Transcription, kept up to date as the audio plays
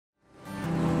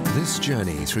This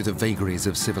journey through the vagaries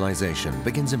of civilization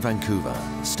begins in Vancouver,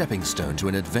 stepping stone to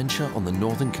an adventure on the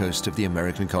northern coast of the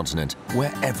American continent,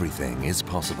 where everything is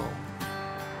possible.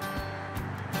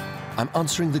 I'm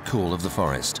answering the call of the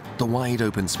forest, the wide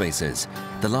open spaces,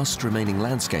 the last remaining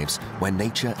landscapes where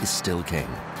nature is still king.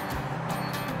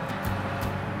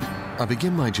 I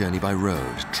begin my journey by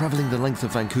road, traveling the length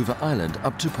of Vancouver Island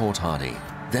up to Port Hardy.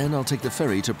 Then I'll take the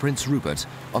ferry to Prince Rupert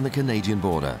on the Canadian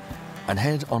border and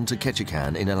head on to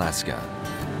Ketchikan in Alaska.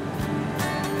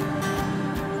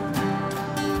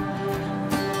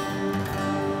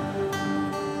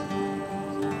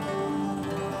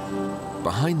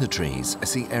 Behind the trees, I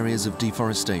see areas of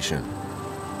deforestation.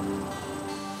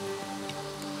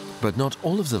 But not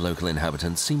all of the local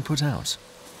inhabitants seem put out.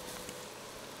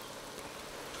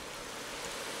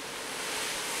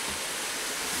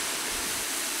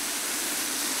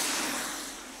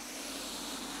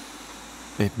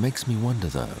 It makes me wonder,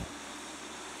 though.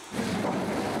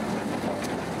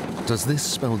 Does this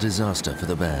spell disaster for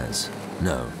the bears?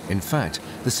 No. In fact,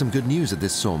 there's some good news at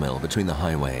this sawmill between the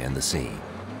highway and the sea.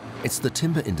 It's the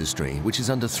timber industry which is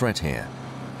under threat here.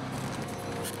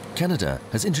 Canada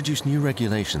has introduced new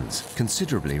regulations,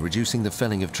 considerably reducing the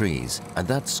felling of trees, and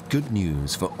that's good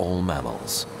news for all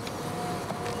mammals.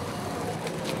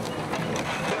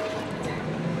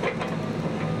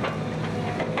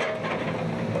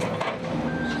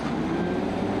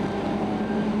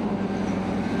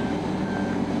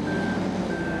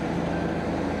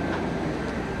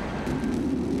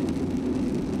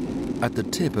 At the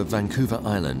tip of Vancouver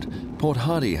Island, Port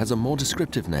Hardy has a more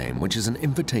descriptive name, which is an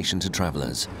invitation to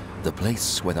travelers, the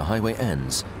place where the highway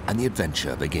ends and the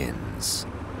adventure begins.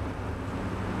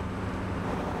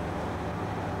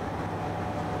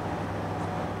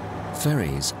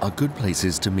 Ferries are good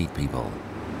places to meet people.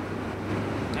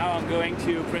 Now I'm going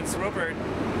to Prince Rupert,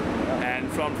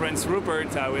 and from Prince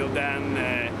Rupert I will then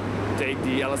take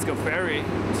the Alaska ferry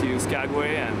to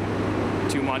Skagway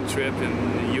and 2-month trip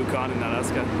in Yukon and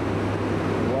Alaska.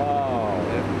 Wow.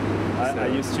 Yeah. Are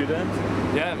you a student?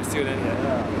 Yeah, I'm a student.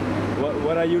 Yeah.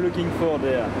 What are you looking for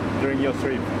there during your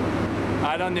trip?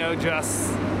 I don't know,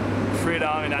 just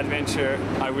freedom and adventure.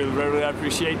 I will really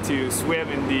appreciate to swim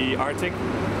in the Arctic,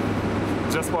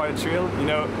 just for a thrill. You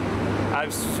know,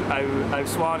 I've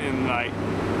swum in like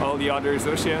all the other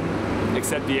oceans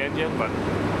except the Indian, but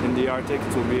in the Arctic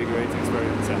it will be a great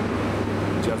experience.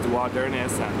 And just the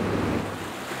wilderness and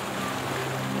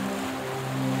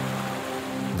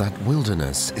that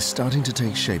wilderness is starting to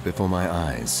take shape before my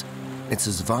eyes. It's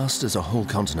as vast as a whole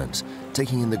continent,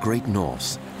 taking in the Great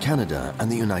North, Canada,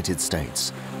 and the United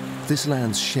States. This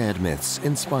land's shared myths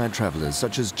inspired travelers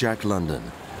such as Jack London.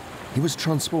 He was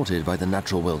transported by the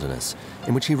natural wilderness,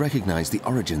 in which he recognized the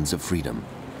origins of freedom.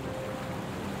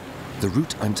 The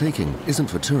route I'm taking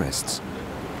isn't for tourists,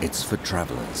 it's for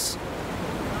travelers.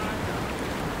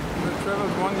 I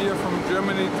traveled 1 year from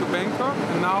Germany to Bangkok,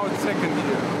 and now it's second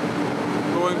year.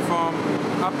 Going from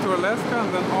up to Alaska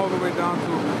and then all the way down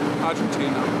to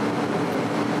Argentina.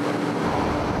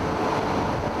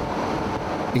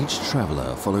 Each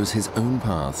traveler follows his own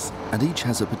path, and each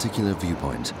has a particular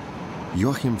viewpoint.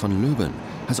 Joachim van Leuben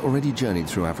has already journeyed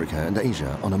through Africa and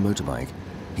Asia on a motorbike.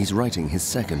 He's writing his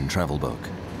second travel book.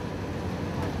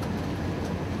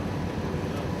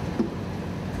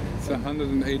 It's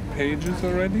 108 pages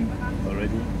already.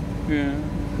 Already? Yeah.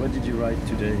 What did you write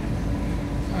today?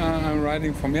 I'm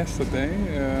writing from yesterday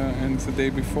and the day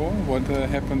before, what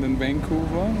happened in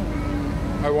Vancouver.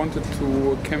 I wanted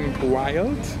to camp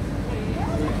wild,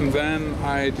 and then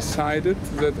I decided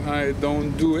that I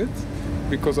don't do it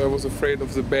because I was afraid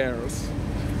of the bears.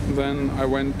 Then I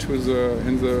went to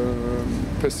in the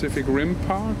Pacific Rim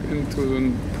Park into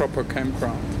the proper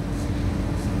campground.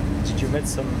 Did you meet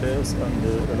some bears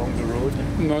along the road?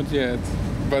 Not yet.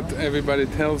 But everybody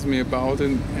tells me about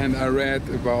it, and I read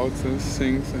about these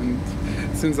things. And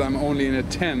since I'm only in a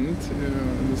tent,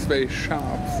 it's very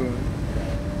sharp, the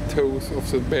toes of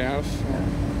the bears.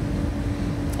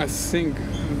 I think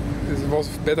it was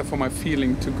better for my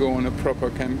feeling to go on a proper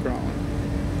campground.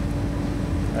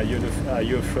 Are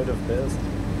you afraid of bears?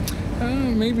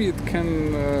 Maybe it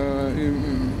can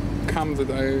come that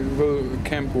I will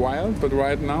camp wild, but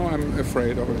right now I'm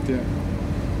afraid of it, yeah.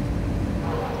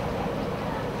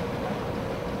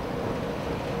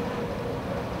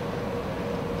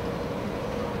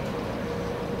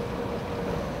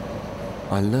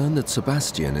 I learn that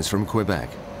Sebastian is from Quebec.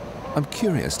 I'm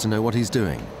curious to know what he's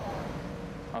doing.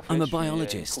 I'm a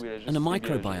biologist and a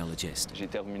microbiologist.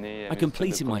 I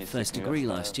completed my first degree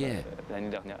last year.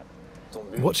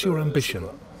 What's your ambition?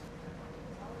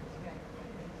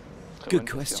 Good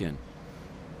question.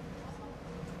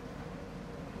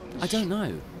 I don't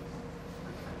know.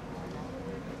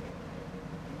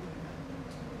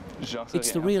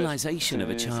 It's the realization of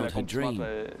a childhood dream,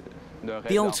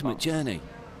 the ultimate journey.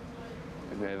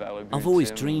 I've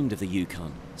always dreamed of the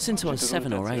Yukon since I was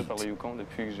 7 or 8.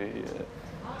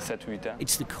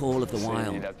 It's the call of the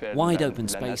wild, wide open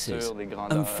spaces,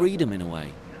 and freedom in a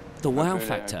way, the wow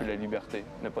factor.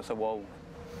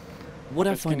 What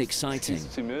I find exciting,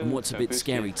 and what's a bit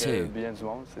scary too,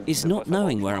 is not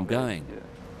knowing where I'm going.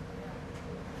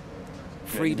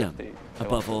 Freedom,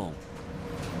 above all.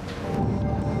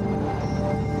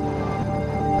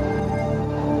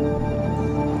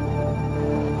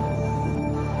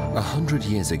 A 100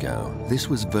 years ago, this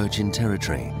was virgin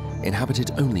territory,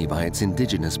 inhabited only by its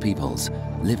indigenous peoples,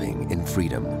 living in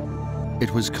freedom.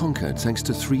 It was conquered thanks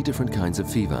to 3 different kinds of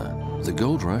fever: the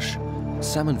gold rush,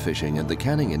 salmon fishing and the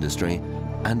canning industry,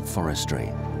 and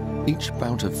forestry. Each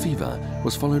bout of fever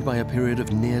was followed by a period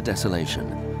of near desolation,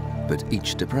 but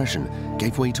each depression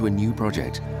gave way to a new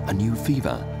project, a new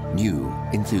fever, new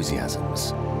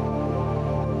enthusiasms.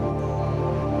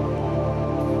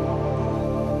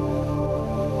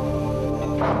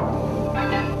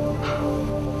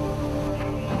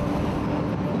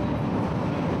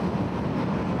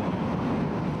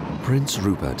 Prince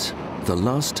Rupert, the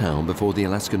last town before the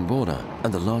Alaskan border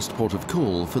and the last port of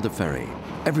call for the ferry.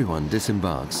 Everyone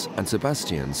disembarks and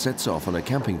Sebastian sets off on a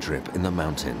camping trip in the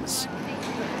mountains.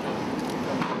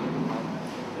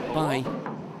 Bye.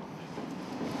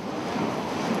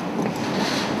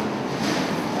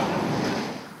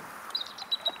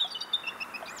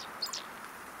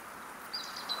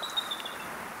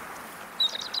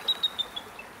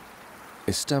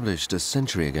 Established a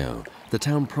century ago, the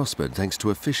town prospered thanks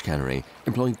to a fish cannery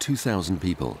employing 2,000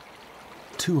 people.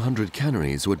 200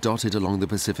 canneries were dotted along the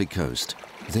Pacific coast.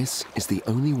 This is the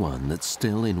only one that's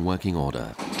still in working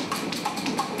order.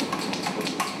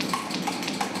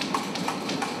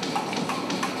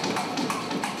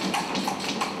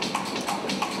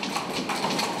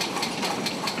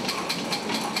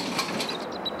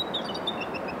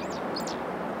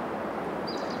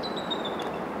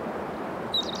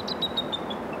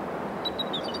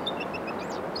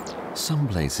 Some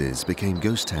places became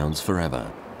ghost towns forever,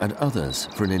 and others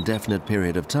for an indefinite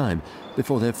period of time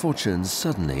before their fortunes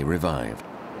suddenly revived.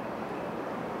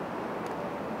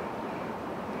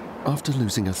 After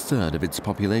losing a third of its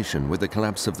population with the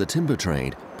collapse of the timber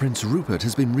trade, Prince Rupert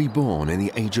has been reborn in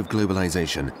the age of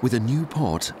globalization with a new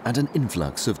port and an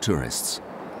influx of tourists.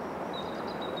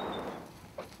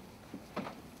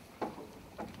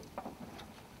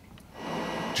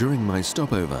 During my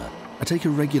stopover, I take a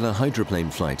regular hydroplane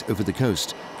flight over the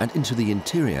coast and into the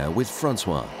interior with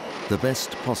Francois, the best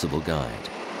possible guide.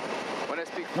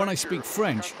 When I speak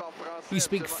French, you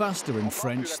speak faster in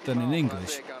French than in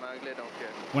English.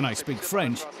 When I speak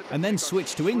French and then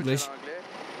switch to English,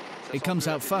 it comes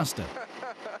out faster.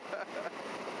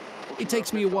 It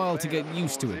takes me a while to get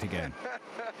used to it again.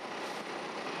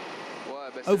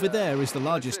 Over there is the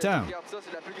largest town,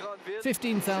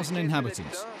 15,000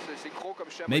 inhabitants.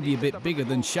 Maybe a bit bigger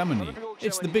than Chamonix.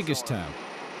 It's the biggest town.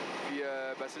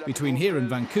 Between here and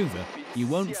Vancouver, you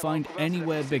won't find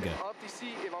anywhere bigger.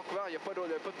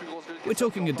 We're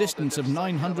talking a distance of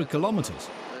 900 kilometers.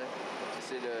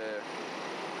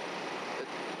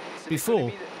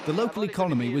 Before, the local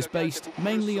economy was based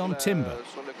mainly on timber.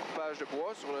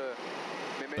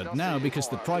 But now, because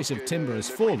the price of timber has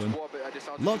fallen,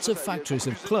 lots of factories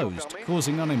have closed,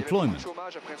 causing unemployment.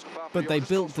 But they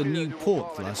built the new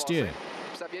port last year.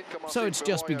 So it's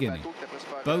just beginning.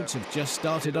 Boats have just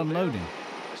started unloading.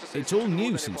 It's all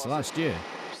new since last year.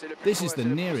 This is the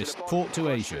nearest port to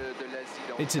Asia.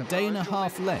 It's a day and a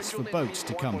half less for boats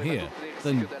to come here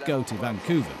than go to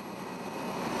Vancouver.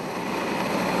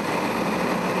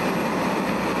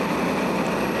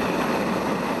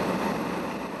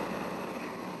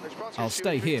 I'll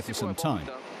stay here for some time.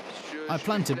 I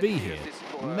plan to be here,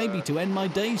 maybe to end my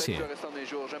days here.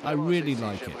 I really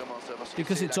like it,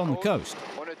 because it's on the coast.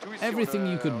 Everything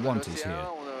you could want is here.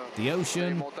 The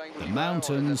ocean, the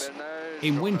mountains.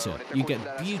 In winter, you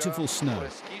get beautiful snow.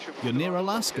 You're near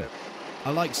Alaska.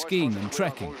 I like skiing and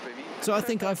trekking, so I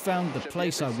think I've found the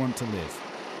place I want to live.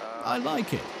 I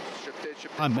like it.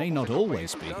 I may not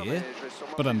always be here,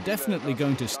 but I'm definitely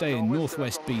going to stay in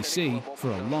northwest BC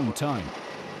for a long time.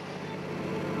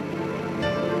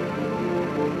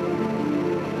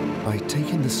 I take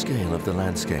in the scale of the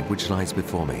landscape which lies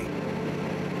before me.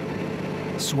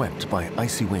 Swept by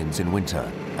icy winds in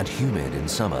winter and humid in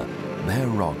summer, bare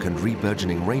rock and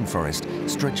re-burgeoning rainforest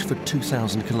stretch for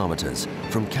 2,000 kilometers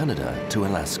from Canada to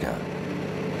Alaska.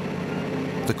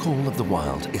 The call of the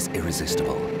wild is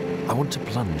irresistible. I want to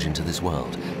plunge into this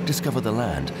world, discover the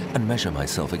land and measure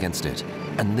myself against it,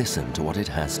 and listen to what it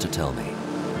has to tell me.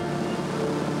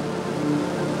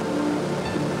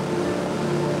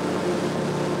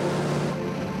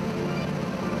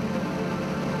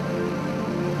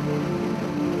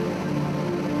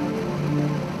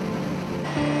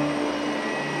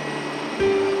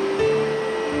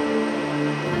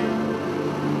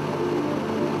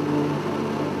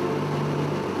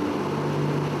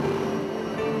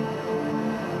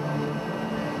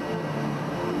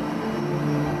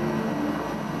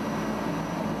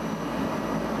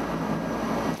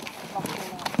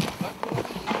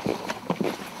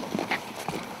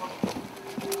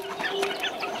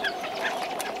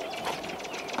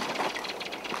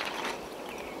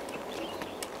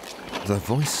 The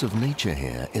voice of nature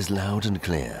here is loud and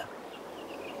clear.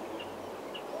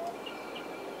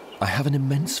 I have an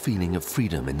immense feeling of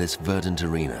freedom in this verdant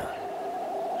arena.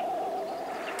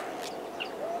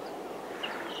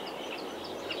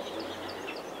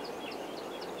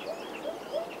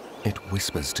 It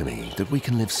whispers to me that we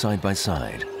can live side by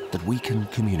side, that we can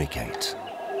communicate.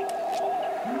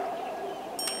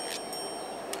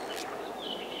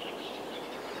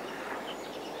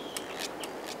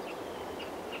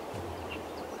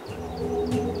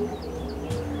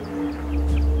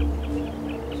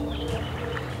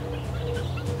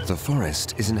 The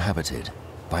forest is inhabited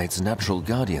by its natural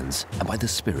guardians and by the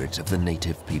spirit of the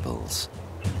native peoples.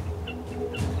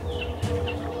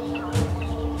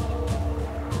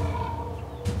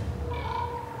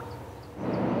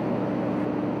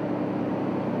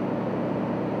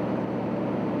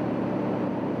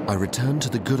 I return to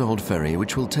the good old ferry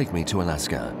which will take me to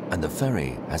Alaska, and the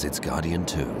ferry has its guardian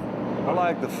too. I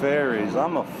like the ferries.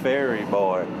 I'm a ferry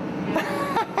boy.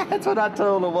 That's what I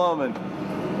told a woman.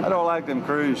 I don't like them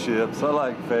cruise ships. I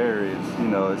like ferries. You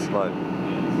know, it's like,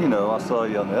 you know, I saw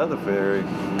you on the other ferry,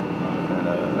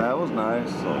 and that was nice.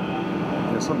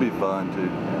 So this will be fun too.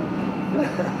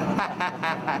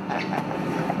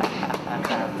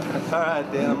 All right,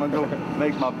 then I'm gonna go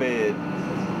make my bed.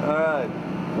 All right.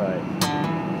 Bye.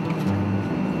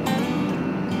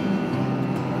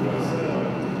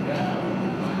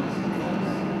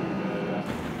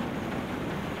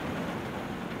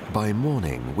 By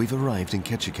morning, we've arrived in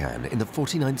Ketchikan in the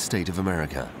 49th state of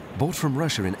America. Bought from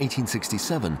Russia in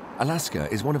 1867, Alaska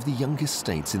is one of the youngest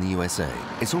states in the USA.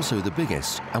 It's also the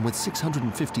biggest, and with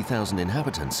 650,000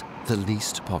 inhabitants, the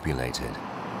least populated.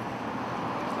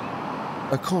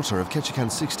 A quarter of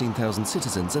Ketchikan's 16,000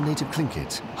 citizens are native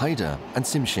Tlingit, Haida, and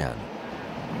Tsimshian.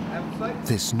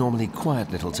 This normally quiet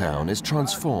little town is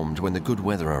transformed when the good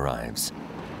weather arrives.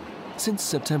 Since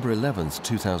September 11th,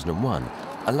 2001,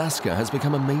 Alaska has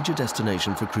become a major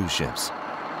destination for cruise ships.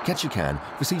 Ketchikan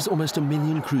receives almost 1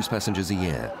 million cruise passengers a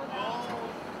year.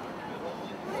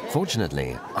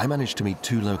 Fortunately, I managed to meet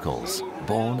 2 locals,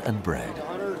 born and bred.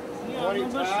 120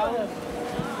 pounds,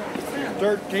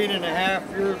 13 and a half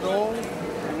years old.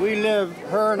 We live,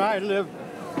 her and I live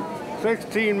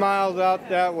 16 miles out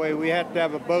that way. We have to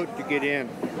have a boat to get in.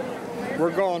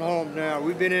 We're going home now.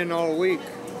 We've been in all week.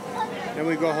 Then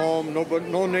we go home,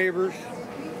 no neighbors,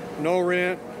 no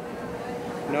rent,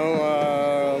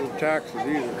 no taxes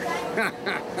either.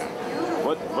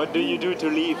 What do you do to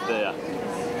live there?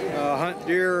 Hunt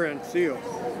deer and seal.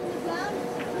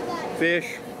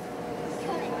 Fish.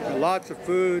 Lots of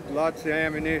food, lots of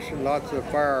ammunition, lots of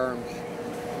firearms.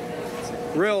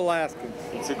 Real Alaskans.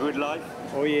 It's a good life?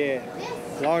 Oh yeah.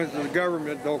 As long as the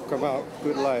government don't come out,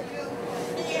 good life.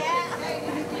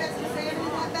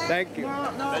 Thank you.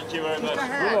 Thank you very much.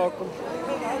 You're welcome.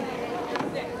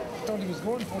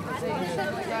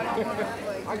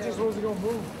 I just wasn't gonna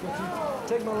move, but you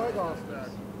take my leg off.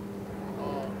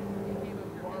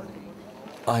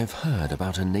 I've heard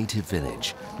about a native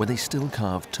village where they still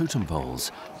carve totem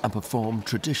poles and perform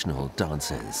traditional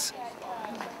dances.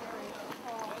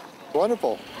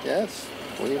 Wonderful, yes.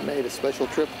 We made a special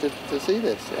trip to see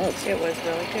this, yes. It was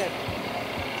really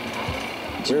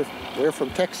good. We're from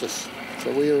Texas,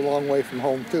 so we are a long way from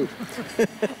home too.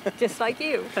 Just like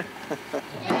you.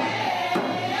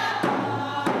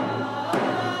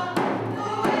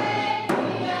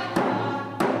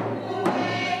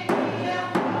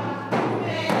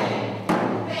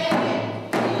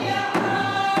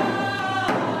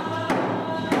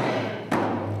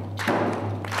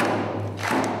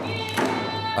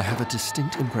 I have a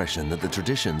distinct impression that the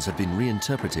traditions have been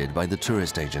reinterpreted by the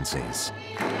tourist agencies.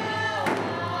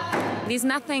 There's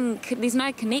no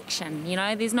connection, you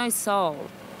know, there's no soul.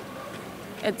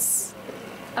 I just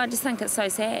think it's so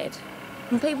sad.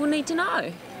 And people need to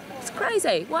know. It's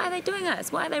crazy. Why are they doing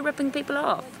this? Why are they ripping people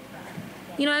off?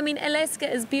 You know, I mean,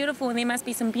 Alaska is beautiful and there must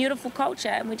be some beautiful culture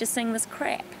and we're just seeing this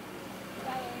crap.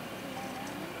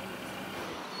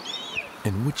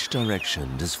 In which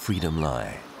direction does freedom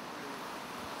lie?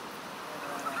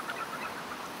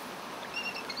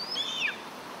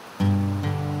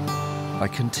 I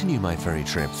continue my ferry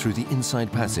trip through the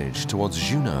Inside Passage towards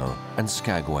Juneau and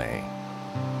Skagway.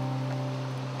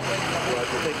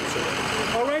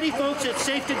 Alrighty, folks, it's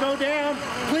safe to go down.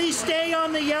 Please stay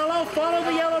on the yellow, follow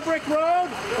the yellow brick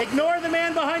road, ignore the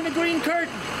man behind the green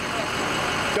curtain.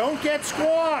 Don't get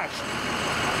squashed.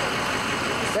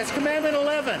 That's Commandment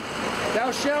 11.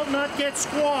 Thou shalt not get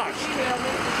squashed.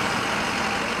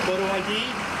 Photo ID.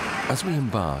 As we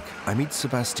embark, I meet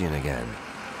Sebastian again.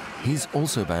 He's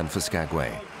also bound for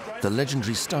Skagway, the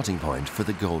legendary starting point for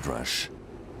the gold rush.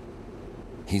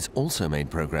 He's also made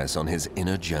progress on his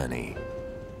inner journey.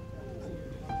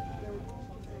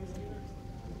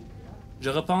 Je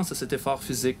repense à cet effort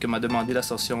physique que m'a demandé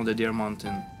l'ascension de Deer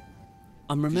Mountain.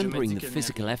 I'm remembering the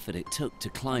physical effort it took to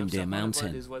climb Deer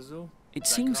Mountain. It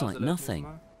seems like nothing,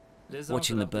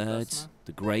 watching the birds,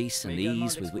 the grace and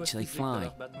ease with which they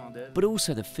fly, but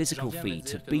also the physical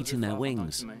feat of beating their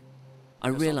wings. I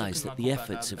realize that the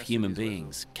efforts of human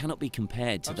beings cannot be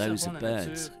compared to those of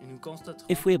birds.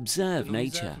 If we observe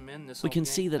nature, we can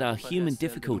see that our human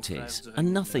difficulties are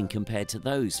nothing compared to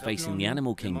those facing the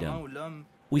animal kingdom.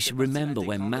 We should remember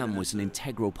when man was an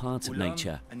integral part of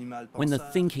nature, when the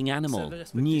thinking animal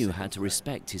knew how to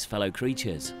respect his fellow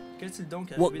creatures.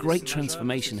 What great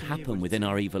transformation happened within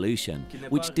our evolution,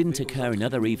 which didn't occur in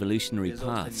other evolutionary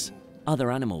paths, other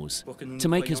animals, to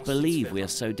make us believe we are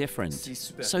so different,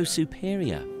 so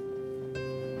superior.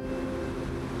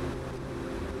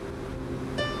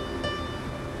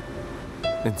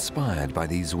 Inspired by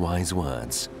these wise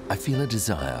words, I feel a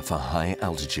desire for high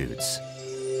altitudes.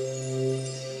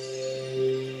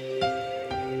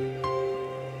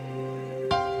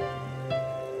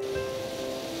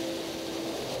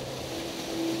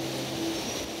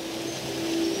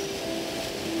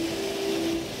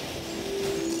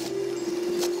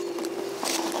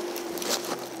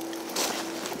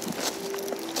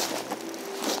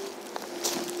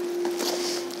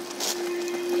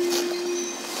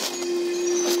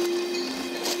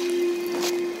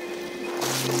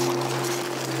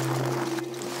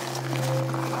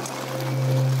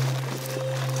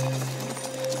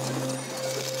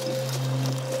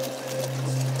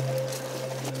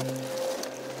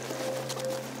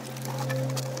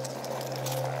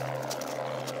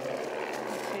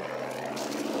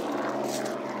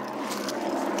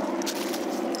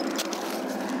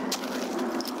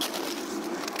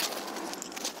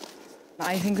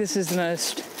 I think this is the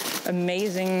most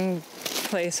amazing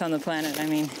place on the planet. I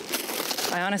mean,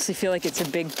 I honestly feel like it's a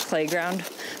big playground,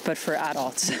 but for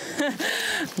adults.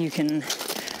 You can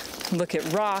look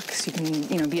at rocks, you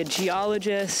can, be a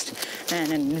geologist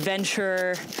and an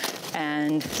adventurer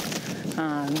and,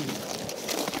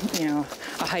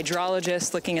 a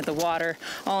hydrologist looking at the water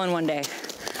all in one day.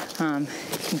 You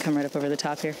can come right up over the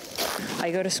top here.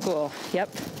 I go to school, yep.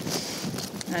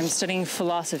 I'm studying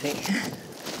philosophy.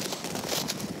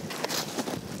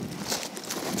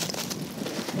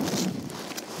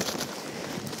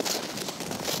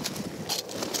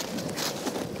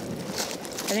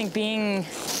 I think being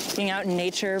out in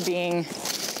nature, really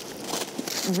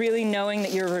knowing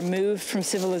that you're removed from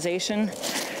civilization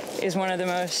is one of the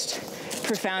most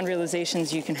profound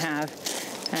realizations you can have.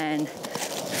 And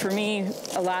for me,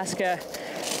 Alaska,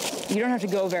 you don't have to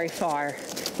go very far.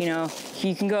 You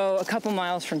can go a couple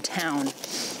miles from town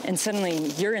and suddenly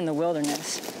you're in the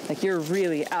wilderness. Like you're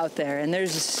really out there and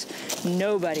there's just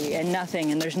nobody and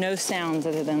nothing and there's no sounds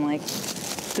other than like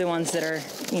the ones that are,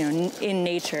 in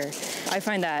nature. I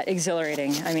find that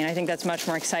exhilarating. I mean, I think that's much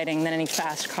more exciting than any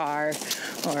fast car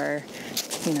or,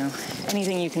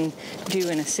 anything you can do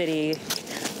in a city,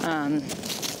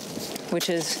 which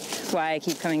is why I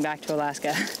keep coming back to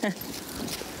Alaska.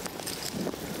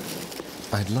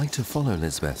 I'd like to follow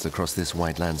Lisbeth across this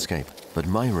white landscape, but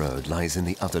my road lies in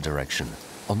the other direction,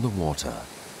 on the water.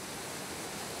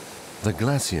 The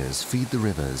glaciers feed the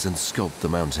rivers and sculpt the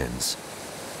mountains.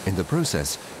 In the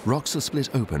process, rocks are split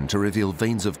open to reveal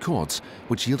veins of quartz,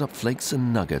 which yield up flakes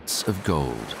and nuggets of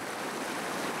gold.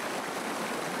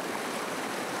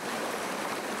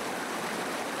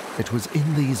 It was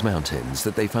in these mountains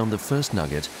that they found the first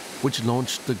nugget, which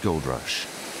launched the gold rush.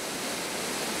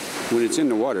 When it's in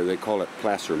the water, they call it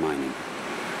placer mining.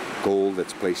 Gold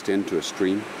that's placed into a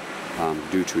stream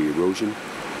due to erosion,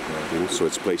 so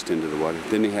it's placed into the water.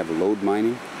 Then they have lode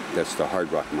mining, that's the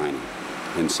hard rock mining,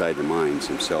 inside the mines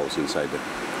themselves, inside the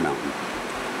mountain.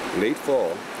 Late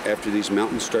fall, after these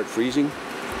mountains start freezing,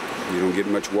 You don't get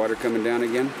much water coming down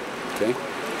again, okay?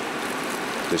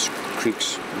 The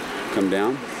creeks come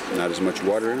down, not as much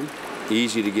water in them.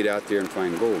 Easy to get out there and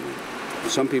find gold.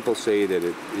 Some people say that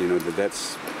it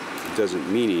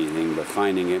doesn't mean anything but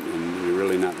finding it, and you're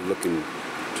really not looking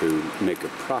to make a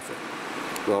profit.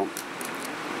 Well,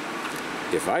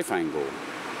 if I find gold,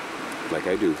 like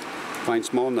I do, find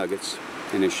small nuggets,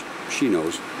 and as she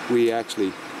knows, we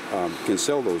actually can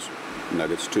sell those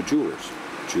nuggets to jewelers.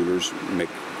 Jewelers make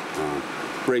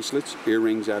bracelets,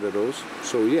 earrings out of those.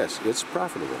 So yes, it's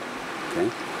profitable. Okay.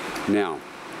 Now,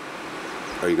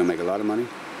 are you gonna make a lot of money?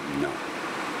 No.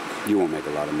 You won't make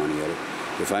a lot of money at it.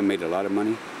 If I made a lot of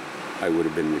money, I would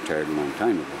have been retired a long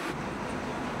time ago.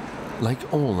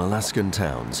 Like all Alaskan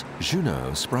towns,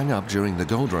 Juneau sprang up during the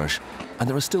gold rush, and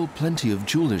there are still plenty of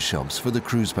jewelers' shops for the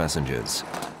cruise passengers.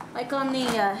 Like on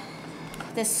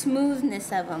the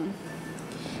smoothness of them.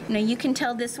 You know, you can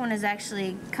tell this one has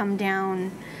actually come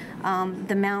down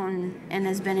the mountain and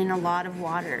has been in a lot of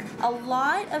water. A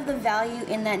lot of the value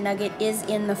in that nugget is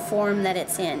in the form that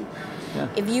it's in. Yeah.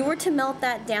 If you were to melt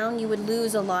that down, you would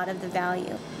lose a lot of the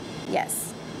value.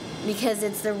 Yes. Because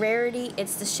it's the rarity,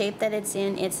 it's the shape that it's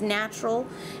in, it's natural,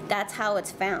 that's how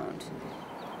it's found.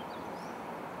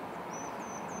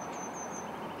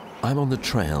 I'm on the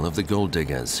trail of the gold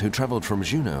diggers who traveled from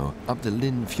Juneau up the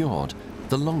Lynn Fjord,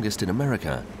 the longest in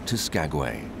America, to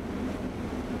Skagway.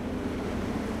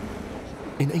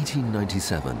 In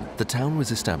 1897, the town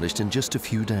was established in just a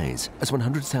few days, as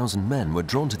 100,000 men were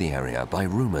drawn to the area by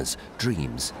rumors,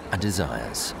 dreams, and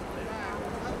desires.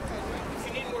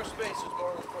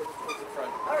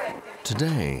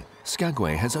 Today,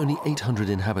 Skagway has only 800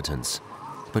 inhabitants,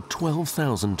 but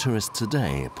 12,000 tourists a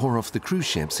day pour off the cruise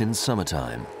ships in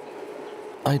summertime.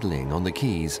 Idling on the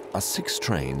quays are 6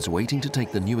 trains waiting to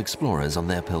take the new explorers on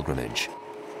their pilgrimage.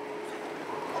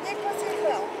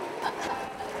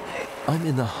 I'm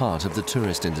in the heart of the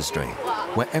tourist industry,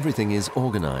 where everything is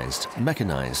organized,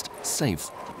 mechanized, safe,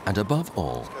 and above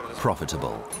all,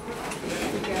 profitable.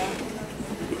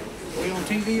 Are we on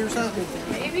TV or something?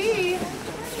 Maybe.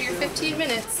 For your 15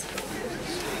 minutes.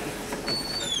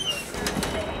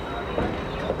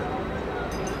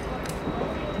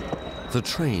 The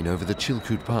train over the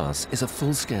Chilkoot Pass is a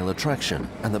full-scale attraction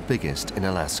and the biggest in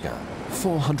Alaska.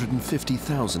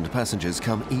 450,000 passengers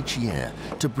come each year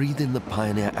to breathe in the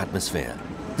pioneer atmosphere,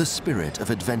 the spirit of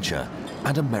adventure,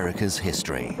 and America's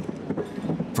history.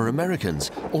 For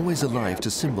Americans, always alive to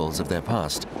symbols of their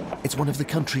past, it's one of the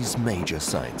country's major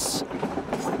sights.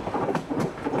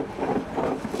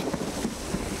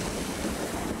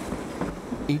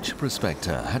 Each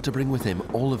prospector had to bring with him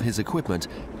all of his equipment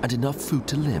and enough food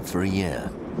to live for a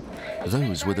year.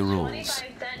 Those were the rules.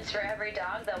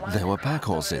 There were pack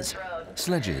horses,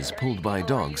 sledges pulled by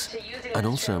dogs, and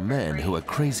also men who were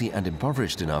crazy and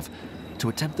impoverished enough to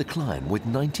attempt the climb with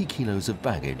 90 kilos of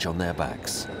baggage on their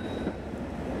backs.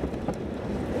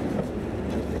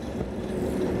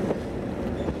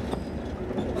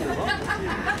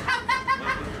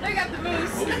 I got the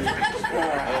moose.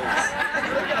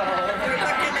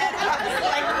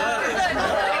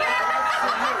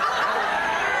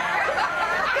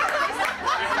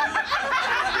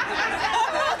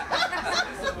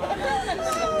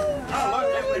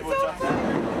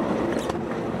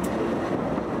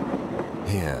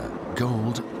 Here,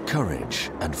 gold,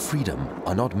 courage, and freedom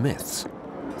are not myths,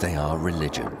 they are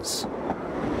religions.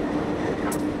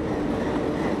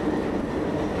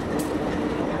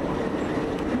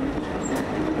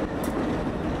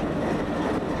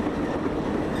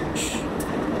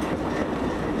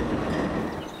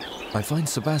 I find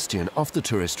Sebastian off the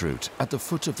tourist route at the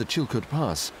foot of the Chilkoot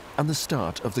Pass and the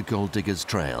start of the Gold Diggers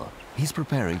Trail. He's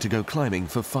preparing to go climbing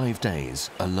for 5 days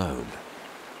alone.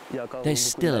 There's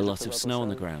still a lot of snow on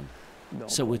the ground,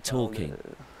 so we're talking.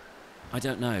 I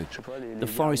don't know. The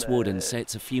forest wardens say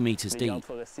it's a few meters deep,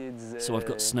 so I've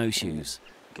got snowshoes.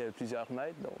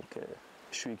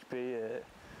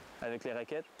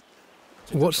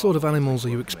 What sort of animals are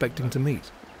you expecting to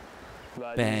meet?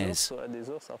 Bears.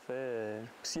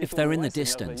 If they're in the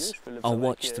distance, I'll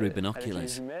watch through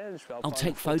binoculars. I'll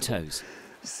take photos.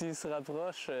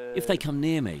 If they come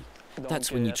near me,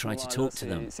 that's when you try to talk to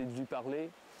them.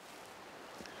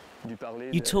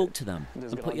 You talk to them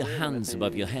and put your hands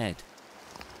above your head.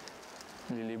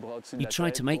 You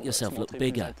try to make yourself look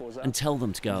bigger and tell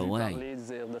them to go away.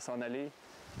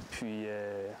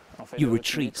 You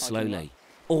retreat slowly,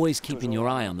 always keeping your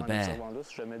eye on the bear.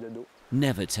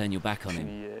 Never turn your back on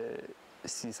him.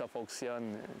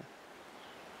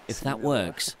 If that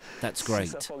works, that's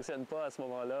great.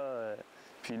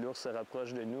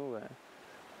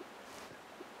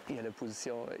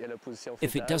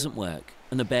 If it doesn't work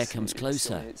and the bear comes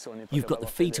closer, you've got the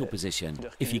fetal position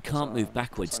if you can't move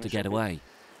backwards to get away.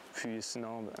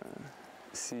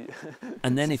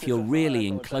 And then if you're really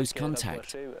in close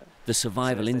contact, the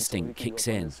survival instinct kicks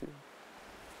in.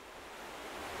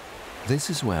 This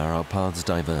is where our paths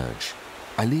diverge.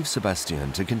 I leave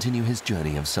Sebastian to continue his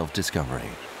journey of self-discovery.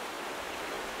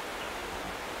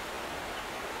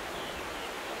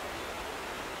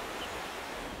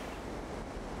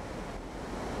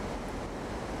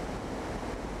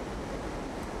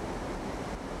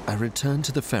 I return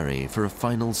to the ferry for a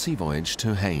final sea voyage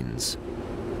to Haynes,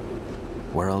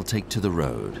 where I'll take to the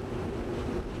road.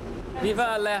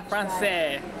 Viva la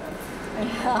France!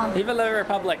 Viva la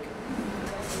Republic!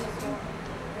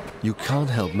 You can't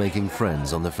help making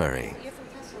friends on the ferry.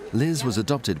 Liz was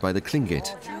adopted by the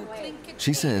Tlingit.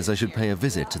 She says I should pay a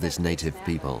visit to this native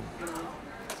people.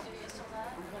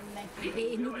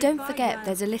 Don't forget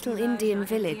there's a little Indian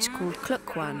village called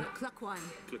Chilkoot.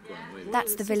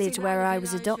 That's the village where I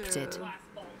was adopted.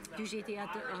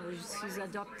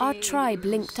 Our tribe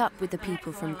linked up with the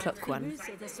people from Chilkoot.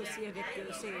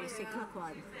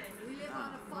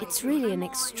 It's really an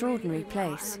extraordinary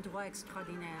place.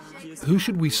 Who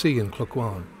should we see in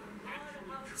Chilkoot?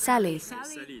 Sally.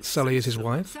 Sally is his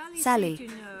wife? Sally.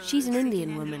 She's an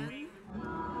Indian woman.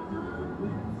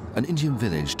 An Indian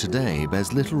village today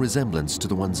bears little resemblance to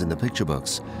the ones in the picture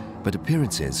books, but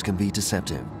appearances can be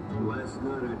deceptive.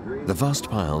 The vast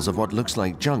piles of what looks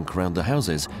like junk around the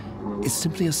houses is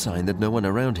simply a sign that no one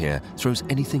around here throws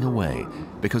anything away,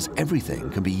 because everything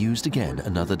can be used again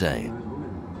another day.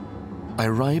 I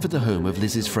arrive at the home of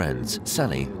Liz's friends,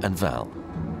 Sally and Val.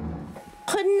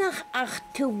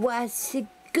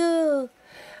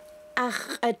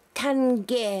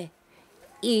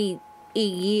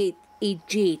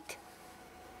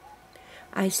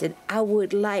 I said, I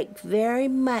would like very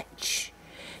much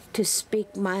to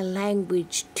speak my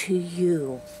language to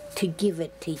you, to give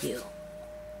it to you.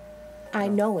 I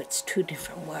know it's two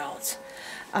different worlds.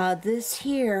 This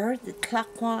here, the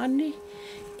Chilkoot,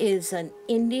 is an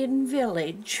Indian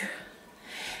village,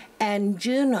 and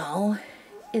Juneau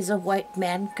is a white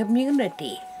man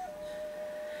community.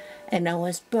 And I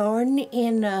was born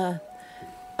in a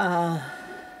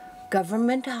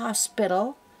government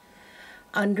hospital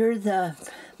under the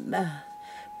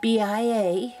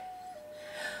BIA,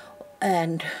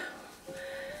 and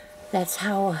that's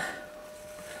how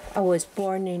I was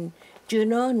born in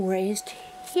Juneau and raised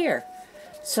here.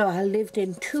 So I lived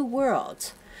in two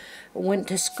worlds. Went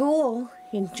to school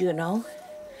in Juneau,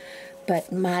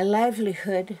 but my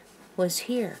livelihood was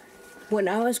here. When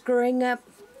I was growing up,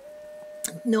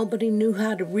 nobody knew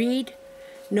how to read,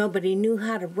 nobody knew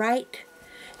how to write,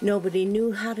 nobody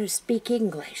knew how to speak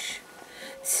English.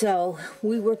 So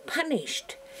we were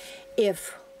punished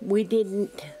if we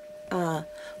didn't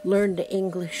learn the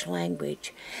English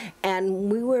language. And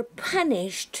we were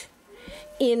punished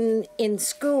in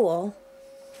school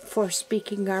for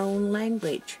speaking our own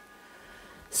language.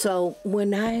 So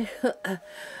when I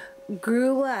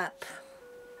grew up,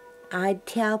 I'd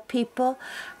tell people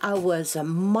I was a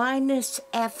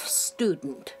 -F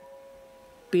student,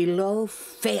 below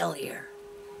failure,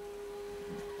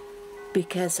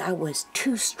 because I was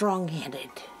too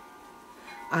strong-headed.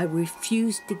 I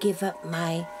refused to give up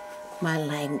my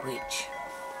language.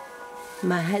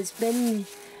 My husband,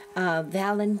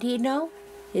 Valentino,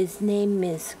 his name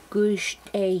is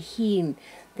Gush-Ehin.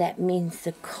 That means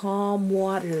the calm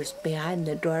waters behind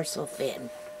the dorsal fin.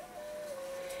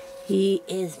 He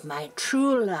is my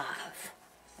true love.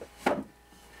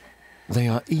 They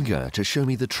are eager to show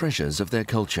me the treasures of their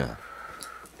culture.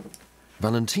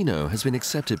 Valentino has been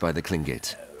accepted by the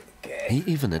Tlingit. He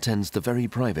even attends the very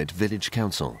private village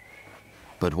council.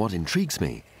 But what intrigues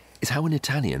me is how an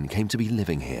Italian came to be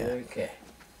living here. Okay.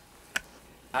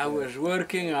 I was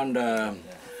working on a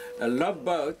love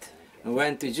boat,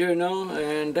 went to Juneau,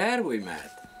 and there we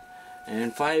met.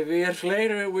 And 5 years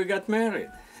later, we got married.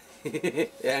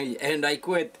 and I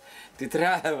quit to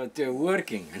travel to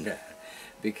working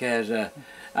because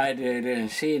I didn't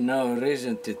see no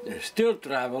reason to still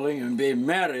traveling and be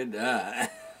married.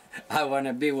 I want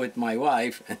to be with my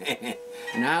wife.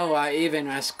 Now even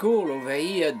at school over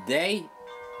here, they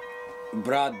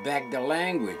brought back the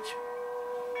language.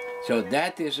 So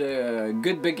that is a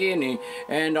good beginning.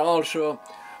 And also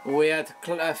we had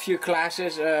a few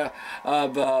classes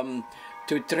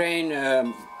to train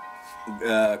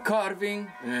carving,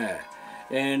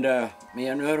 and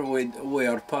you know, we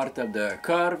are part of the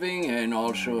carving and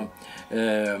also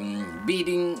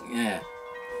beading.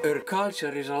 Our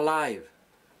culture is alive,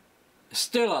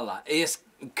 still alive. It's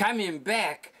coming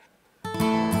back.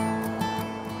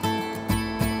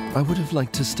 I would have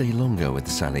liked to stay longer with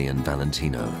Sally and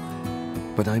Valentino,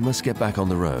 but I must get back on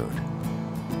the road.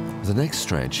 The next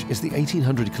stretch is the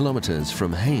 1,800 kilometers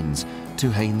from Haines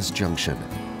to Haines Junction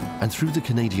and through the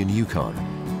Canadian Yukon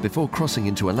before crossing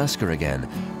into Alaska again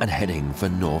and heading for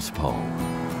North Pole.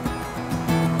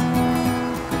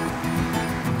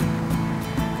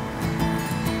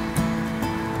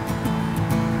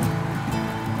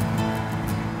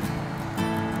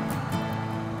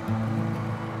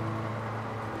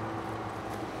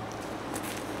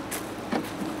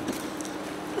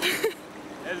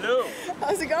 Hello!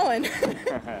 How's it going?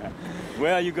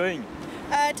 Where are you going?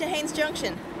 To Haines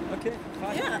Junction. Okay,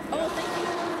 fine. Yeah, oh, thank you.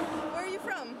 Where are you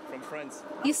from? From France.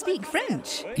 You speak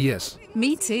French? Yes.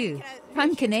 Me too.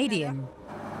 I'm Canadian.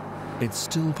 It's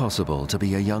still possible to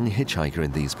be a young hitchhiker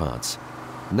in these parts.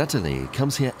 Natalie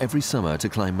comes here every summer to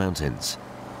climb mountains.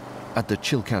 At the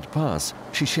Chilkoot Pass,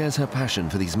 she shares her passion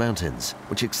for these mountains,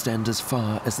 which extend as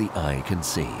far as the eye can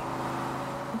see.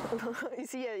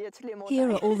 Here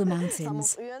are all the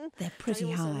mountains. They're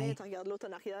pretty high.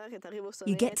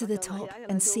 You get to the top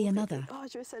and see another.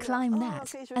 Climb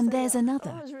that, and there's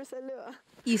another.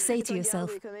 You say to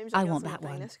yourself, I want that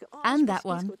one, and that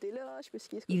one.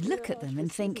 You look at them and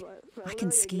think, I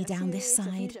can ski down this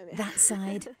side, that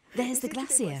side. There's the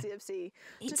glacier.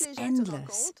 It's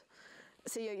endless.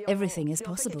 Everything is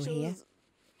possible here.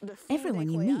 Everyone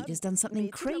you meet has done something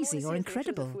crazy or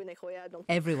incredible.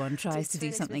 Everyone tries to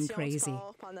do something crazy.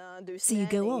 So you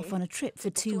go off on a trip for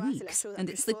 2 weeks, and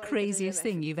it's the craziest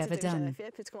thing you've ever done.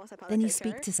 Then you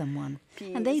speak to someone,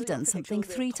 and they've done something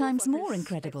 3 times more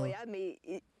incredible.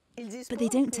 But they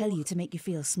don't tell you to make you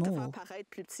feel small.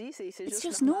 It's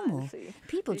just normal.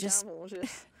 People just...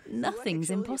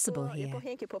 Nothing's impossible here.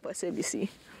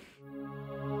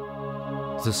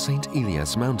 The St.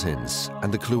 Elias Mountains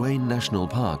and the Kluane National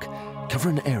Park cover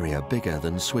an area bigger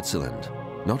than Switzerland.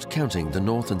 Not counting the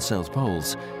North and South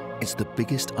Poles, it's the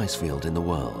biggest ice field in the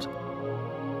world.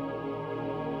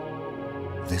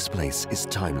 This place is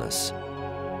timeless,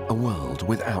 a world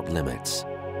without limits.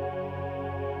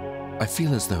 I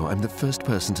feel as though I'm the first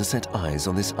person to set eyes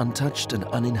on this untouched and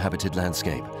uninhabited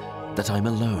landscape, that I'm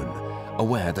alone,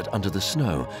 aware that under the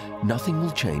snow, nothing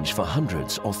will change for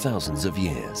hundreds or thousands of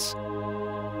years.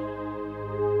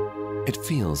 It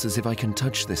feels as if I can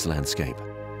touch this landscape,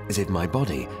 as if my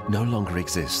body no longer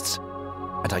exists,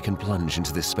 and I can plunge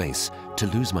into this space to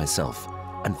lose myself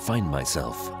and find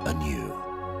myself anew.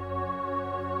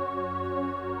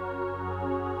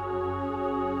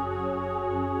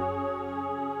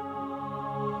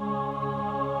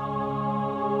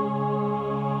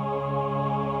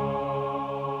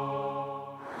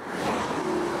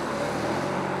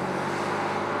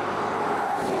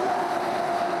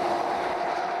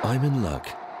 I'm in luck.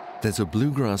 There's a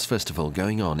bluegrass festival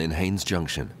going on in Haines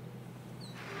Junction.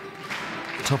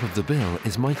 Top of the bill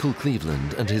is Michael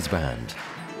Cleveland and his band,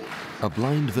 a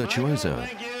blind virtuoso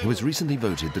who was recently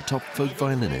voted the top folk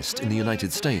violinist in the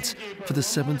United States for the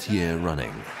 7th year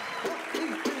running.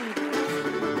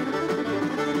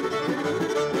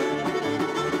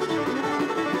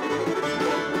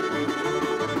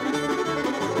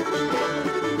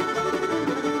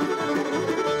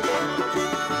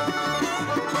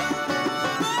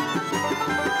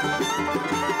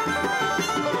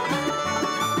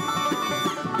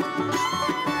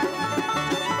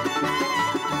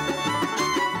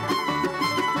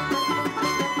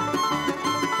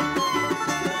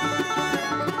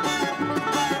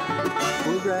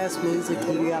 Music,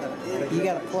 you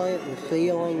gotta play it with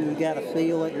feeling. You gotta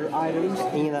feel it,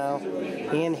 you know,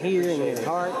 in here in your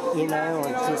heart, you know,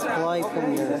 and just play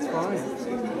from your.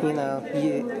 You know,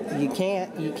 you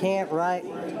can't write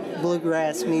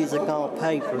bluegrass music on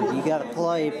paper. You gotta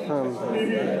play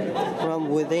from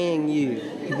within you.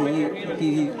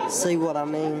 You see what I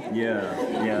mean?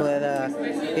 Yeah. But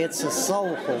it's a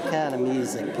soulful kind of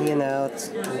music, you know. It's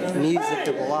music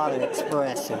of a lot of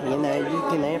expression. You know, you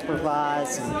can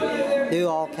improvise and do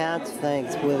all kinds of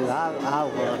things with it. I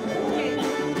love it.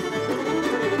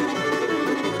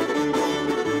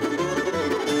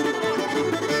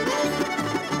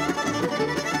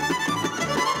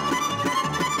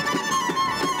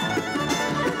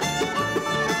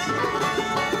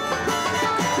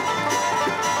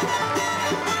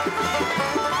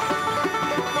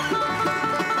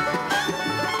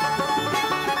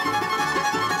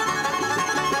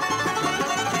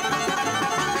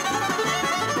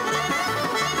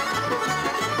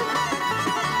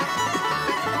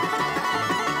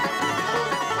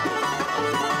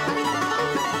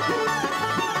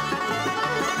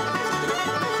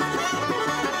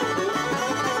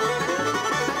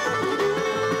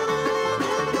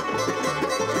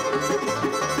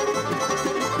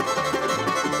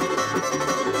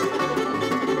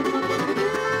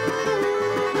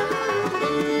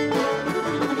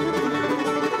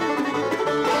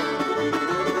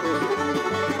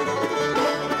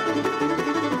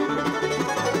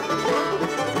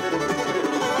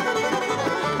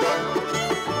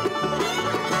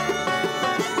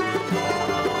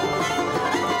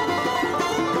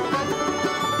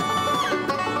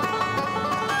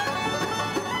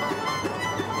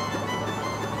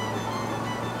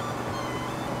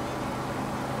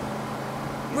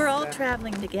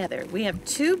 traveling together. We have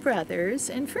 2 brothers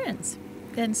and friends,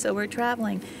 and so we're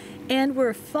traveling. And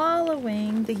we're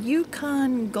following the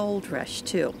Yukon Gold Rush,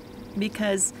 too,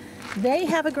 because they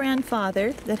have a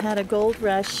grandfather that had a gold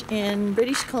rush in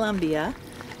British Columbia,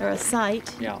 or a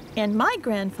site, and my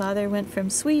grandfather went from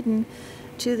Sweden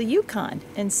to the Yukon,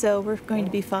 and so we're going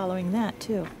to be following that,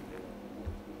 too.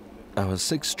 Our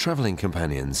 6 traveling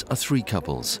companions are 3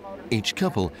 couples. Each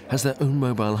couple has their own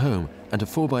mobile home and a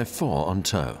 4x4 on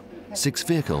tow. 6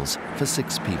 vehicles for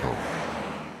 6 people.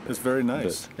 It's very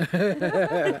nice.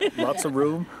 Lots of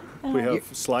room. We have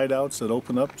slide outs that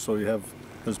open up, so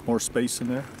there's more space in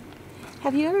there.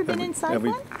 Have you ever been inside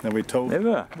one? And we tow.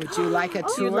 Never. Would you like a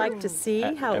tour? You'd like to see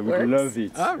how it works? I would love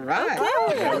it. All right.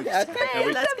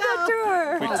 Okay, let's go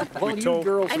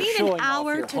tour. I need an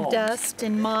hour to dust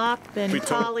and mop and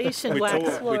polish and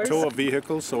wax floors. We tow a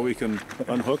vehicle so we can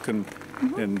unhook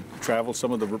and travel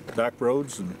some of the back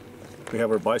roads, and we have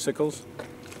our bicycles,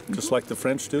 just like the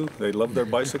French do. They love their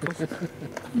bicycles.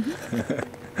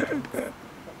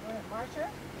 Marsha,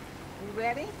 you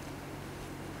ready?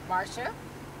 Marsha?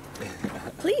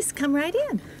 Please come right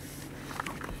in.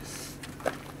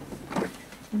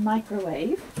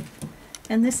 Microwave,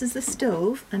 and this is the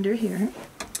stove under here,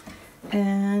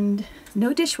 and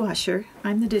no dishwasher.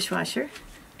 I'm the dishwasher,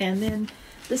 and then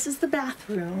this is the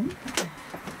bathroom.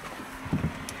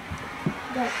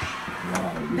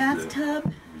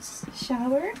 Bathtub,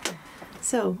 shower.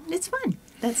 So it's fun.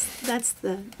 That's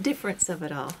the difference of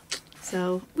it all.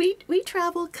 So we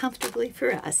travel comfortably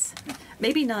for us.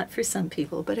 Maybe not for some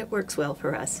people, but it works well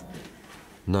for us.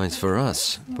 Nice for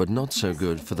us, but not so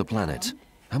good for the planet.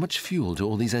 How much fuel do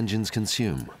all these engines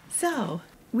consume? So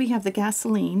we have the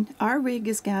gasoline. Our rig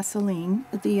is gasoline.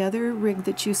 The other rig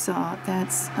that you saw,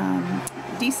 that's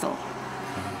diesel.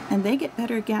 And they get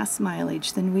better gas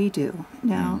mileage than we do.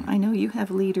 Now, I know you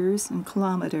have liters and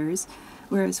kilometers,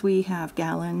 whereas we have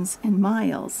gallons and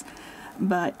miles.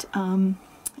 But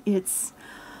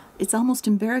it's almost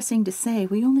embarrassing to say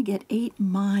we only get 8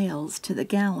 miles to the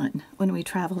gallon when we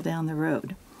travel down the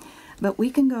road. But we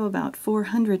can go about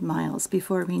 400 miles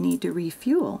before we need to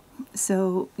refuel.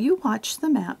 So you watch the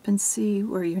map and see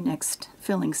where your next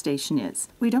filling station is.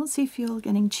 We don't see fuel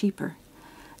getting cheaper.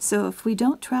 So if we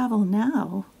don't travel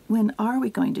now, when are we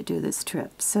going to do this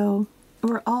trip? So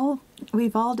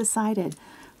we've all decided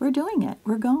we're doing it,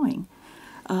 we're going.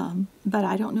 But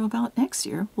I don't know about next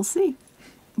year. We'll see.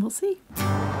 We'll see.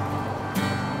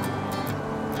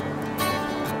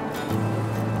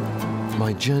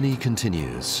 My journey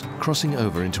continues, crossing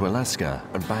over into Alaska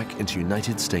and back into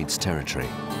United States territory.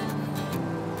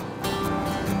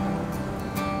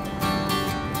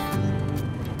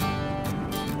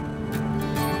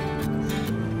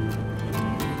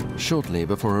 Shortly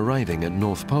before arriving at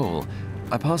North Pole,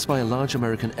 I pass by a large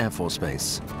American Air Force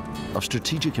base. Of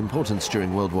strategic importance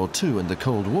during World War II and the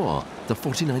Cold War, the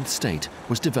 49th state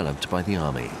was developed by the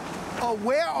Army.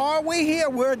 Where are we here?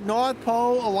 We're at North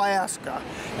Pole, Alaska.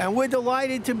 And we're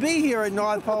delighted to be here at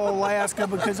North Pole, Alaska,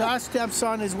 because our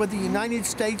stepson is with the United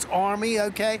States Army,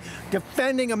 okay,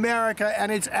 defending America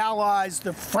and its allies,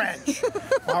 the French,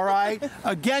 all right,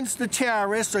 against the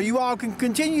terrorists, so you all can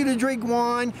continue to drink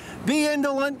wine, be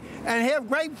indolent, and have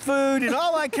great food and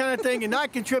all that kind of thing and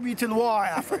not contribute to the war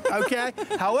effort, okay?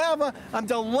 However, I'm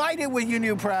delighted with your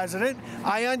new president.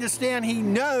 I understand he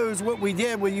knows what we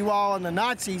did with you all and the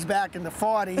Nazis back in the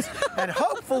 40s, and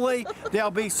hopefully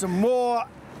there'll be some more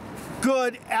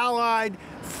good allied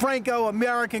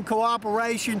Franco-American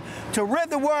cooperation to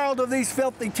rid the world of these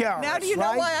filthy terrorists. Now do you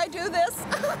know why I do this?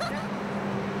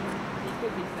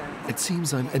 It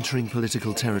seems I'm entering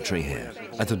political territory here,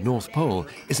 and the North Pole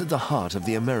is at the heart of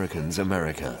the Americans'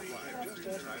 America.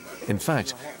 In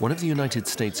fact, one of the United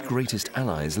States' greatest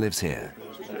allies lives here.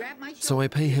 So I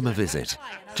pay him a visit,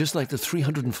 just like the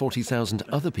 340,000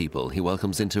 other people he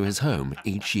welcomes into his home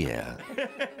each year.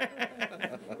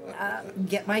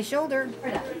 Get my shoulder.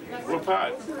 What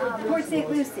part? Port St.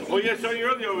 Lucie. Oh, yeah, I saw you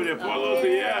earlier over there, Port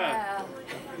Lucie, yeah.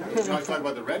 You want to talk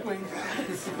about the Red Wings?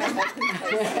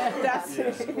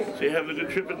 So you having a good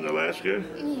trip in Alaska?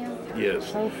 Yeah.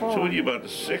 Yes. So what are you, about the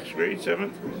 6th grade,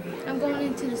 7th? I'm going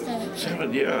into the 7th.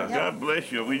 7th, yeah. God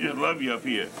bless you. We just love you up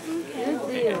here.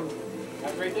 Okay.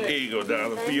 Here you go,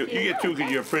 darling. You get 2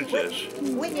 because you're a princess.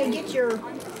 When you get your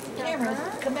camera,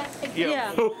 come back.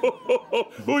 Yeah.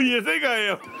 Who do you think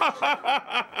I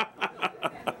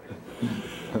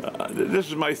am? This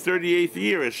is my 38th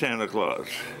year as Santa Claus.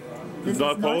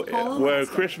 North Pole, where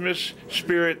Christmas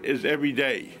spirit is every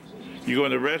day. You go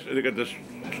in the restaurant, they got the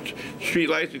street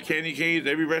lights, the candy canes,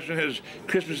 every restaurant has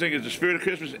Christmas thing. It's the spirit of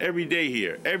Christmas every day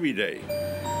here, every day.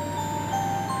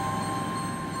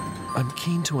 I'm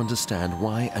keen to understand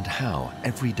why and how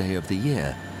every day of the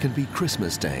year can be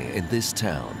Christmas Day in this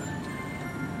town.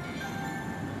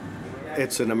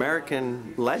 It's an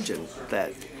American legend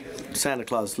that Santa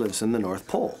Claus lives in the North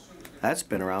Pole. That's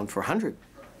been around for 100,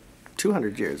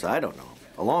 200 years, I don't know,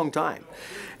 a long time.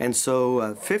 And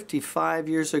so 55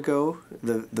 years ago,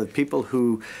 the people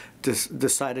who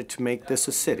decided to make this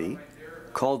a city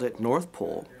called it North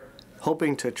Pole,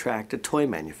 hoping to attract a toy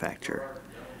manufacturer.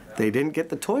 They didn't get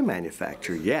the toy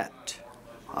manufacturer yet.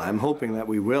 I'm hoping that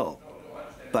we will.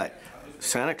 But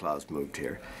Santa Claus moved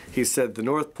here. He said the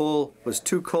North Pole was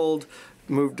too cold,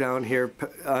 moved down here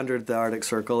under the Arctic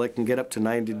Circle. It can get up to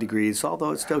 90 degrees,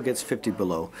 although it still gets 50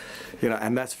 below, you know,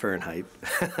 and that's Fahrenheit.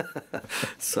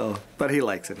 So, but he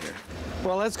likes it here.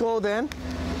 Well, let's go then.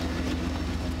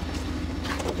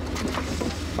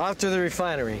 Off to the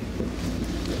refinery.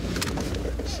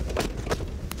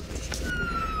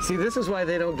 See, this is why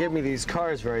they don't give me these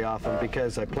cars very often,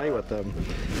 because I play with them.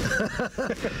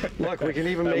 Look, we can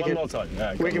even make it.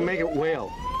 Yeah, we can make it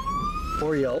whale,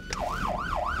 or yelp,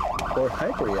 or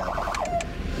hyper yelp.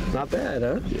 Not bad,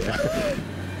 huh? Yeah.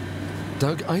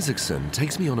 Doug Isaacson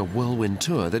takes me on a whirlwind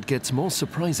tour that gets more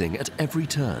surprising at every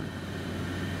turn.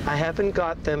 I haven't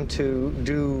got them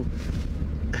to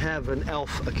have an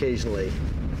elf occasionally,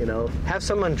 you know, have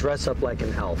someone dress up like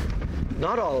an elf.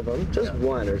 Not all of them, just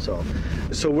one or so.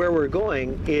 So where we're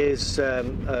going is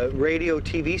a radio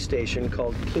TV station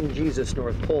called King Jesus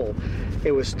North Pole.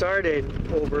 It was started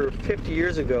over 50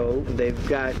 years ago. They've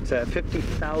got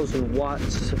 50,000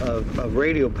 watts of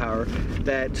radio power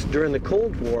that during the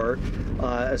Cold War,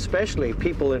 especially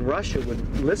people in Russia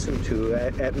would listen to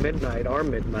at midnight, our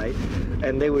midnight,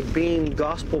 and they would beam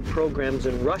gospel programs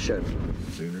in Russian.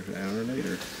 Sooner or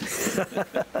later.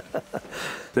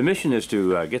 The mission is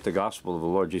to get the gospel of the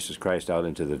Lord Jesus Christ out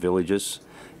into the villages,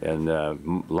 and a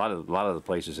lot of the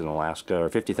places in Alaska, our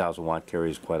 50,000 watt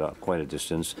carries quite a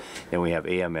distance, and we have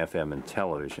AM, FM, and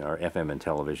television, or FM and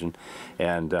television,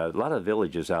 and a lot of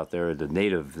villages out there, the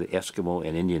native, the Eskimo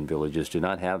and Indian villages, do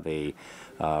not have a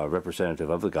representative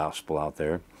of the gospel out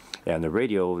there. And the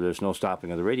radio, there's no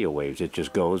stopping of the radio waves. It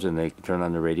just goes, and they turn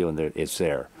on the radio, and it's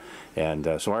there.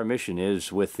 And so our mission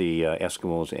is with the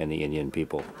Eskimos and the Indian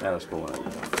people. Now let's go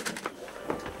on.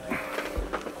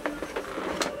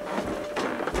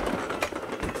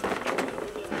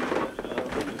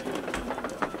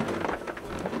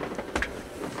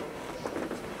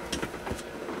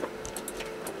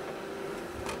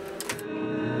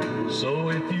 So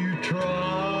if you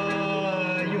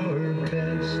try your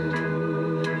best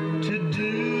to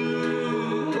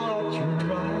do what's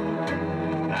right,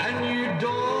 and you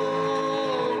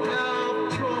don't have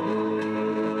trouble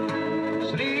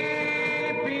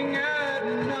sleeping at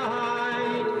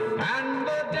night, and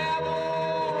the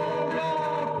devil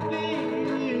don't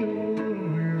fill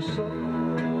your soul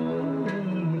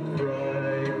with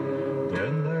fright,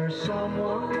 then there's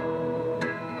someone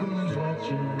who's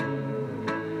watching.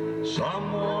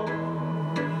 Someone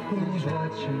who's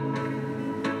watching,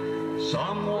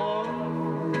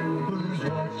 someone who's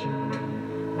watching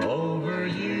over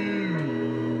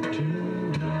you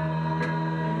tonight.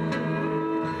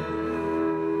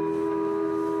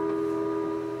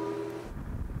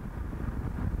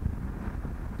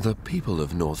 The people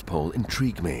of North Pole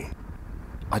intrigue me.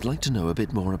 I'd like to know a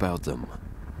bit more about them.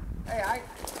 Hey,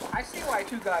 I see why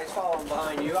two guys following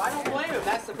behind you. I don't blame him.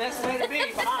 That's the best way to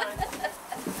be, behind.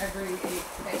 Every 8,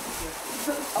 thank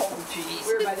you. Oh, jeez.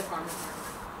 We're by the farm.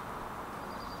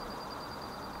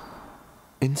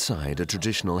 Inside a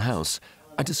traditional house,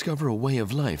 I discover a way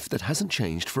of life that hasn't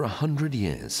changed for 100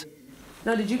 years.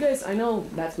 Now, did you guys, I know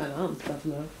that's my mom's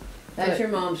buffalo. That's your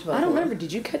mom's buffalo. I don't remember,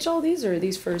 did you catch all these, or are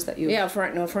these furs that you... Yeah,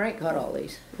 Frank caught all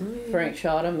these. Oh, yeah. Frank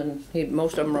shot them, and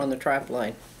most of them were on the trap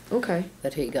line. Okay.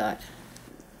 That he got.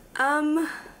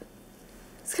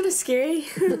 It's kind of scary.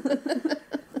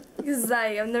 Because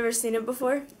I've never seen it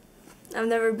before. I've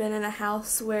never been in a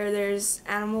house where there's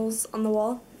animals on the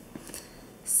wall.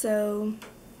 So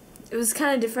it was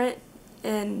kind of different,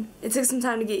 and it took some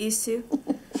time to get used to.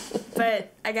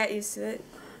 But I got used to it,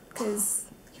 because...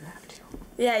 You have to.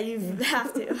 Yeah, you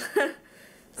have to.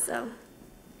 So.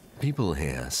 People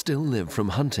here still live from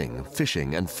hunting,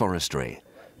 fishing, and forestry.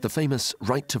 The famous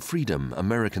right to freedom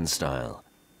American style.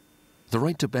 The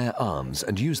right to bear arms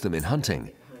and use them in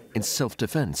hunting, in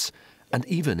self-defense, and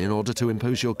even in order to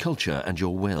impose your culture and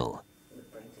your will.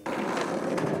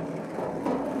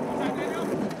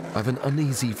 I've an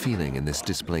uneasy feeling in this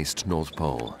displaced North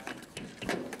Pole.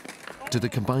 Do the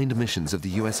combined missions of the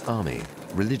US Army,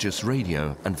 religious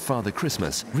radio, and Father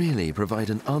Christmas really provide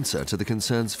an answer to the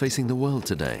concerns facing the world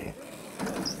today?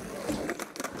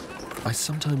 I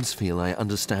sometimes feel I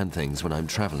understand things when I'm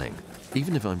traveling,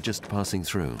 even if I'm just passing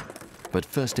through. But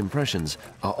first impressions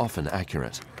are often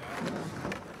accurate.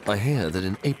 I hear that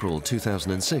in April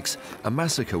 2006, a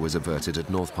massacre was averted at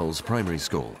North Pole's primary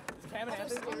school.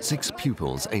 6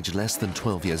 pupils aged less than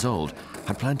 12 years old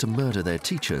had planned to murder their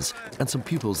teachers and some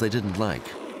pupils they didn't like.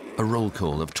 A roll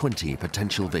call of 20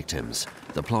 potential victims.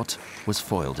 The plot was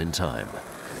foiled in time.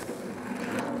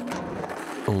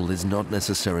 All is not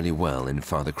necessarily well in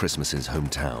Father Christmas's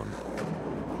hometown.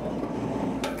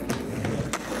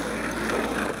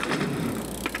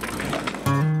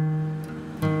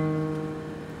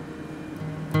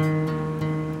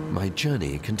 My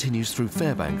journey continues through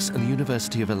Fairbanks and the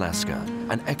University of Alaska,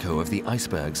 an echo of the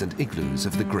icebergs and igloos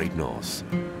of the Great North.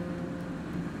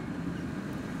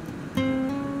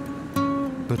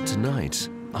 But tonight,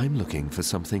 I'm looking for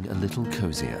something a little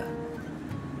cozier.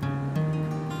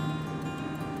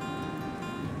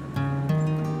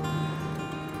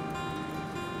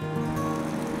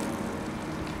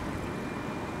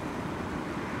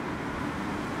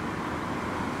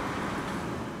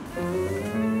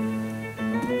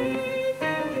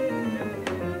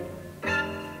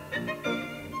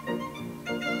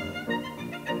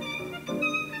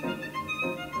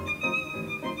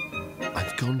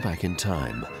 Gone back in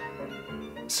time.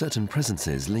 Certain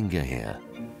presences linger here.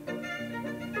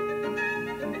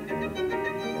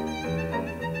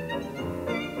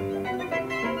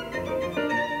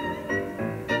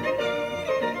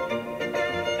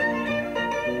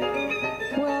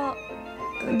 Well,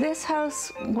 this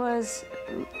house was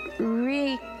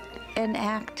reenacted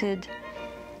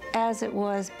as it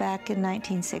was back in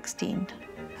 1916.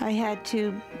 I had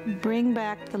to bring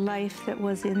back the life that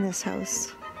was in this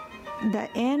house. The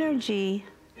energy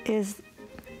is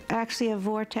actually a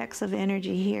vortex of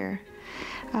energy here.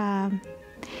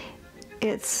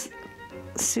 It's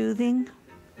soothing,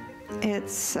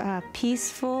 it's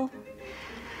peaceful.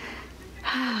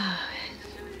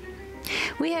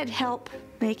 We had help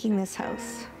making this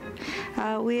house.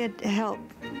 We had help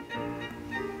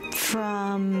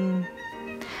from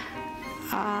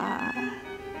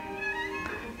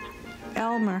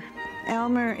Elmer.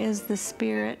 Elmer is the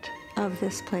spirit of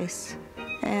this place,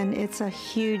 and it's a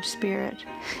huge spirit.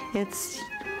 It's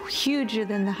huger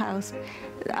than the house.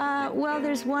 Well,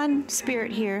 there's one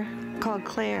spirit here called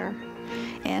Claire,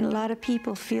 and a lot of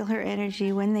people feel her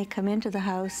energy when they come into the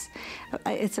house.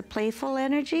 It's a playful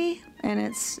energy,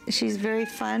 and she's very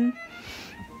fun.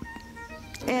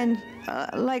 And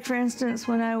like for instance,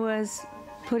 when I was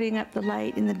putting up the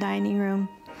light in the dining room,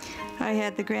 I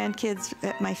had the grandkids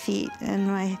at my feet, and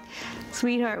my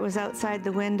sweetheart was outside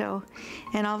the window,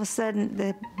 and all of a sudden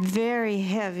the very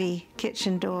heavy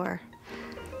kitchen door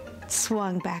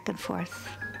swung back and forth.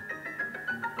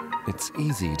 It's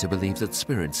easy to believe that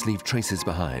spirits leave traces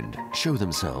behind, show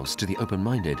themselves to the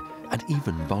open-minded, and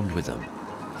even bond with them.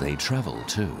 They travel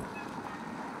too.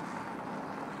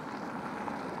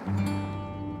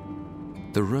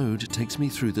 The road takes me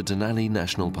through the Denali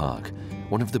National Park,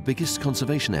 one of the biggest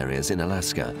conservation areas in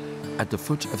Alaska, at the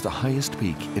foot of the highest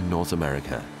peak in North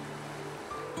America.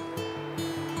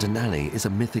 Denali is a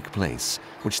mythic place,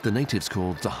 which the natives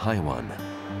call the High One.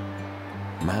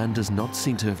 Man does not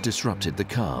seem to have disrupted the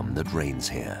calm that reigns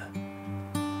here.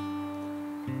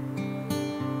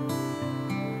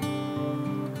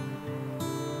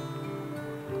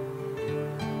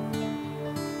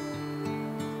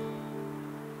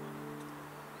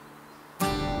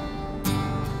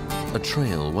 A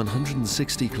trail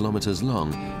 160 kilometers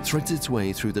long threads its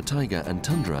way through the taiga and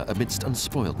tundra amidst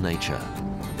unspoiled nature.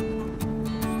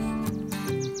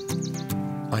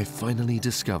 I finally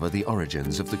discover the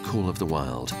origins of the call of the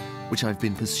wild, which I've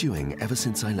been pursuing ever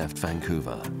since I left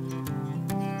Vancouver.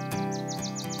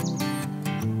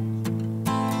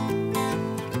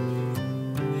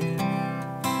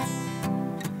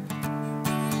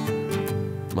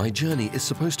 My journey is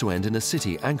supposed to end in a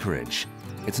city, Anchorage.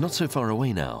 It's not so far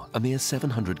away now, a mere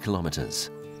 700 kilometers.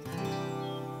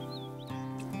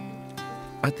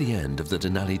 At the end of the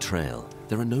Denali Trail,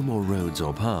 there are no more roads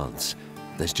or paths.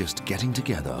 There's just getting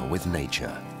together with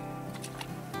nature.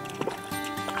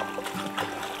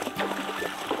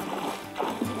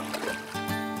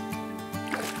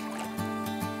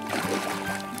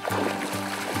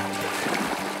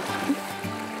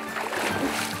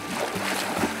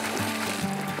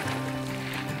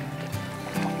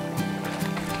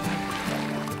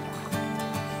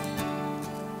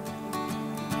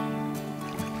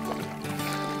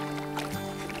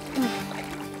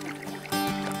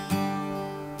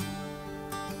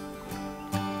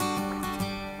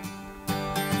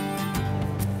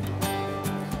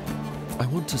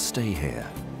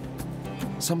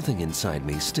 something inside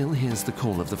me still hears the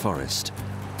call of the forest,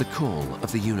 the call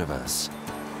of the universe.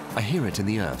 I hear it in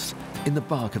the earth, in the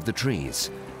bark of the trees,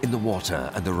 in the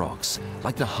water and the rocks,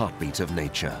 like the heartbeat of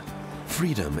nature.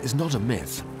 Freedom is not a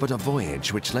myth, but a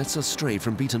voyage which lets us stray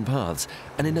from beaten paths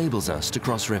and enables us to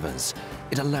cross rivers.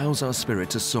 It allows our spirit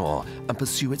to soar and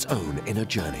pursue its own inner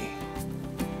journey.